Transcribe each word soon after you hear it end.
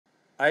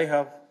I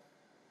have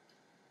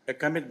a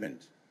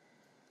commitment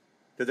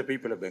to the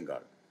people of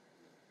Bengal.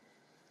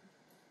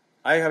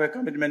 I have a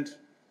commitment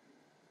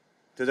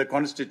to the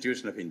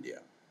Constitution of India.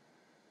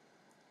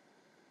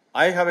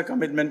 I have a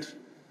commitment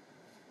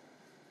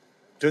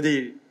to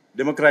the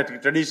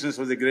democratic traditions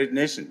of the great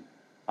nation.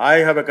 I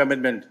have a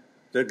commitment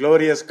to the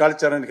glorious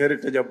culture and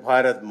heritage of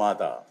Bharat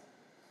Mata.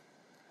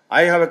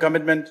 I have a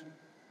commitment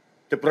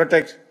to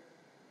protect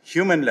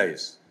human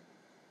lives.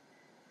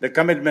 The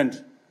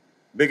commitment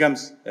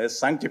becomes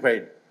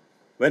sanctified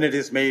when it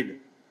is made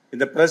in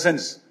the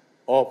presence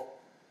of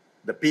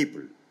the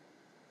people.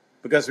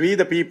 Because we,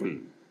 the people,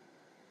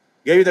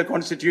 gave the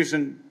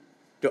Constitution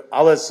to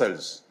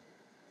ourselves.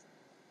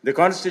 The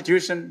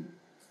Constitution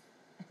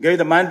gave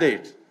the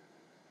mandate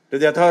to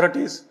the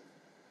authorities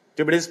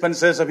to be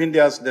dispensers of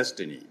India's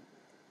destiny.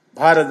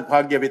 Bharat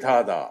Bhagya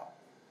Vidhata,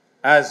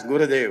 as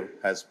Gurudev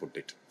has put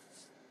it.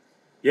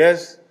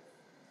 Yes,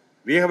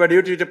 we have a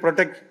duty to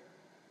protect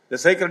the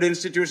sacred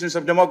institutions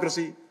of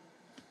democracy.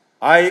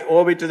 I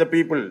owe it to the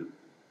people,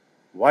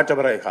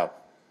 whatever I have.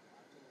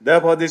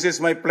 Therefore, this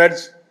is my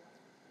pledge,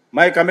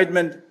 my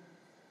commitment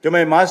to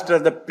my master,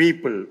 the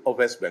people of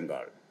West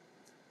Bengal.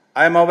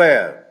 I am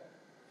aware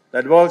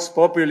that Vox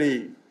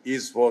Populi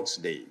is Vox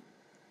Dei.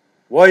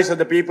 Voice of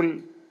the people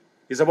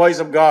is the voice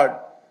of God.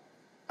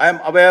 I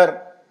am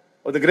aware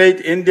of the great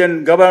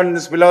Indian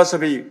governance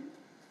philosophy,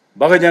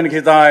 Bhajan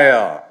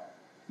Hitaya,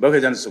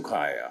 Bhajan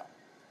Sukhaya.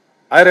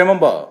 I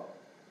remember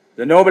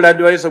the noble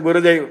advice of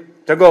Gurudev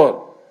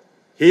Tagore.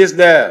 He is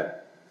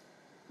there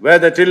where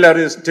the tiller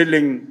is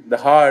tilling the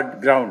hard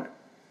ground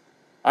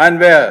and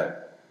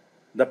where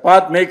the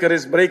path maker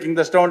is breaking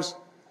the stones.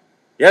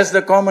 Yes,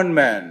 the common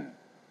man.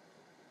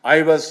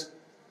 I was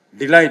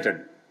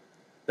delighted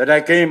that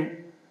I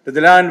came to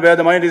the land where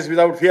the mind is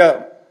without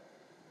fear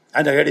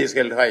and the head is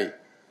held high.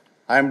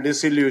 I am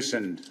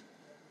disillusioned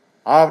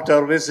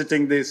after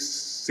visiting these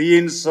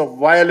scenes of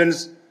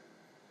violence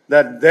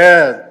that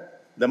there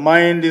the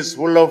mind is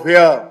full of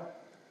fear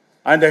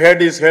and the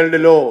head is held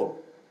low.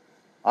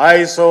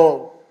 I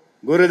saw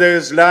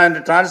Gurudev's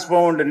land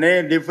transformed,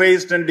 nay,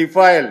 defaced and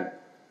defiled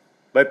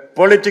by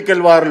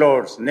political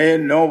warlords. Nay,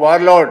 no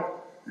warlord,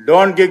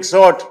 Don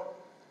Quixote,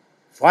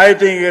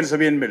 fighting against a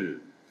windmill.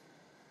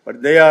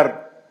 But they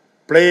are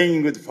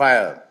playing with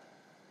fire.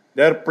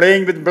 They are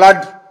playing with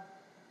blood.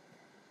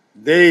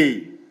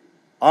 They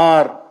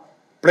are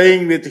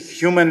playing with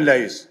human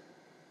lives.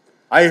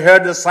 I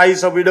heard the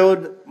sighs of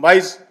widowed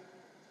wives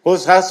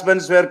whose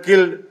husbands were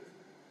killed.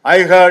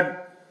 I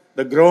heard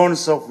the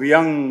groans of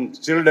young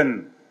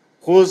children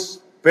whose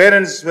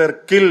parents were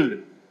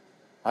killed.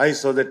 I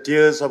saw the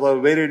tears of our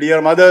very dear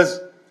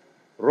mothers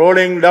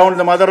rolling down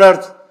the Mother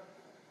Earth.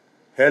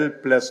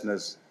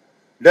 Helplessness,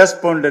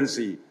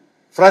 despondency,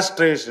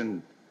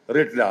 frustration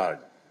writ large.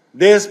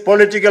 This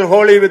political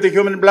holy with the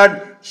human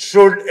blood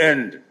should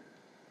end.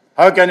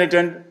 How can it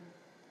end?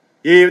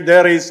 If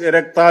there is a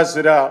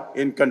Raktasura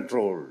in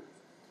control.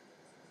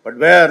 But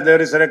where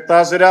there is a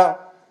Raktasura,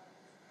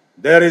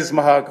 there is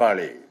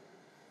Mahakali.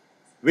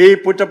 We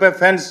put up a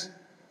fence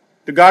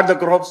to guard the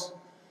crops.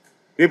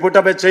 We put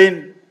up a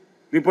chain.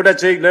 We put a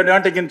chain,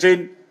 not taking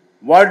chain.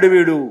 What do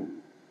we do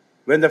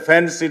when the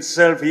fence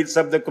itself eats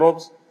up the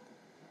crops?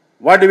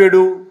 What do we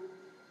do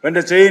when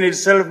the chain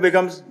itself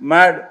becomes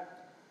mad?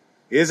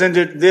 Isn't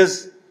it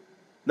this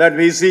that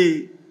we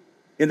see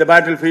in the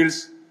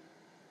battlefields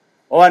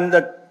on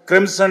the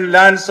crimson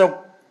lands of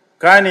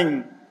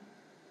Canning,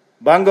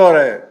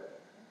 Bangore,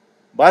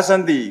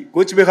 Basanti,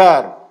 Kuch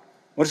Bihar,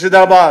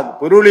 Murshidabad,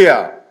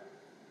 Purulia?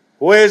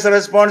 Who is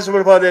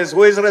responsible for this?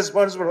 Who is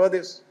responsible for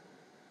this?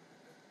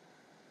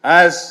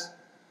 As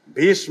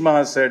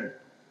Bhishma said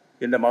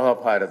in the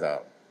Mahabharata,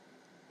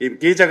 if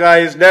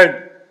Kichaka is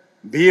dead,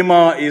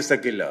 Bhima is the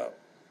killer.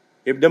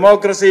 If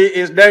democracy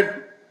is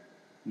dead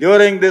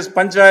during this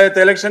Panchayat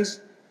elections,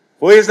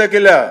 who is the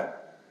killer?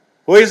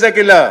 Who is the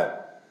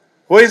killer?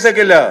 Who is the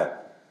killer?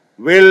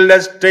 Will the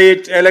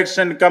State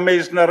Election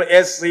Commissioner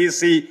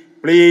SEC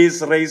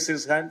please raise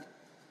his hand?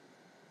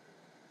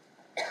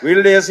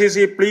 Will the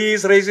SEC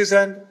please raise his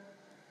hand?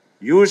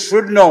 You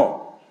should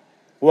know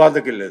who are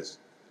the killers.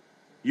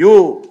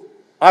 You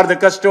are the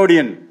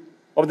custodian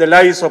of the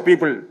lives of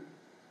people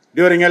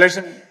during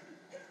election.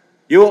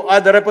 You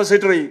are the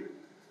repository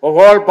of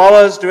all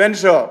powers to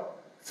ensure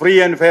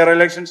free and fair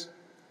elections.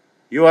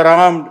 You are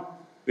armed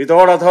with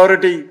all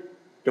authority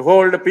to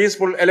hold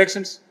peaceful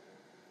elections.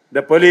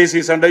 The police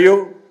is under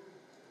you.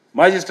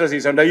 Magistracy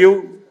is under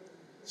you.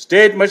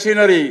 State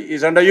machinery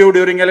is under you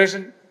during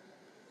election.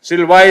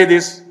 Still, why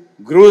this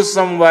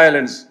gruesome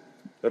violence,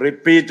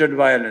 repeated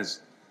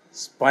violence,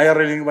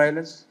 spiraling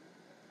violence,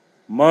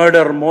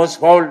 murder most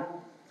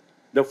foul?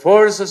 The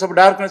forces of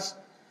darkness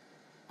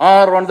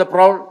are on the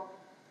prowl.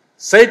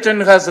 Satan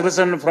has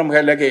risen from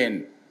hell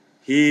again.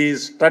 He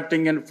is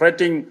strutting and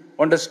fretting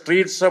on the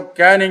streets of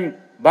Canning,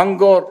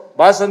 Bangor,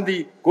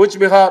 Basanti, Kuch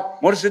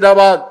Bihar,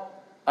 Murshidabad,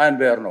 and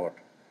where not.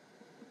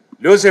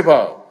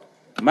 Lucifer,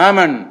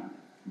 Mammon,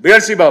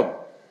 Beelzebub,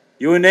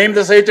 you name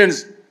the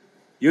Satans,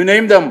 you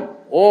name them,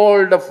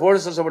 all the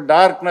forces of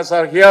darkness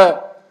are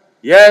here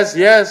Yes,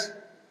 yes,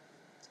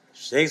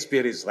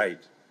 Shakespeare is right.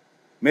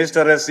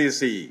 Mr.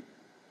 SEC,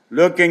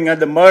 looking at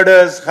the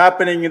murders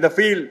happening in the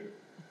field,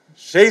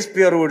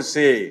 Shakespeare would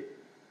say,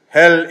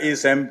 hell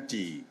is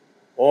empty,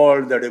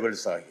 all the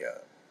devils are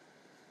here.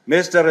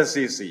 Mr.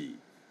 SEC,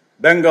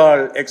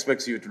 Bengal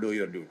expects you to do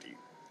your duty.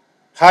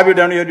 Have you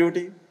done your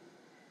duty?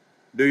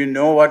 Do you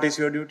know what is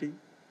your duty?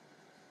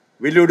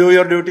 Will you do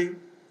your duty?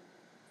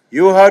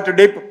 You have to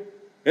dip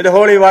in the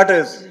holy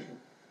waters.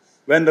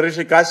 When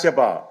Rishi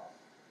Kashyapa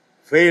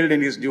failed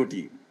in his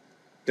duty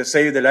to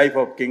save the life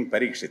of King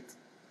Parikshit,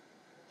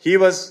 he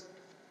was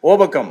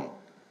overcome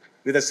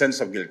with a sense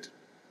of guilt.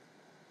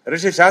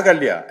 Rishi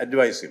Shakalya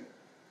advised him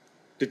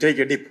to take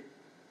a dip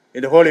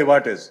in the holy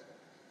waters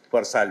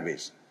for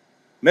salvation.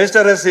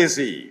 Mr.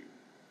 SEC,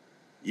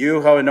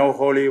 you have no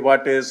holy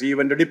waters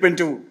even to dip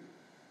into.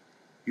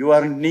 You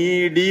are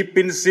knee deep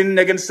in sin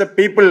against the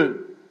people,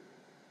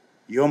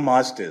 your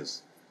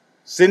masters.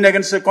 Sin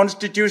against the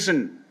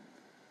constitution,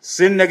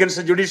 sin against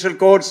the judicial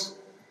courts.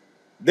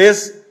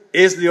 This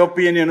is the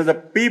opinion of the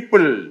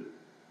people,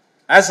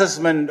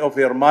 assessment of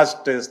your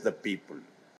masters, the people.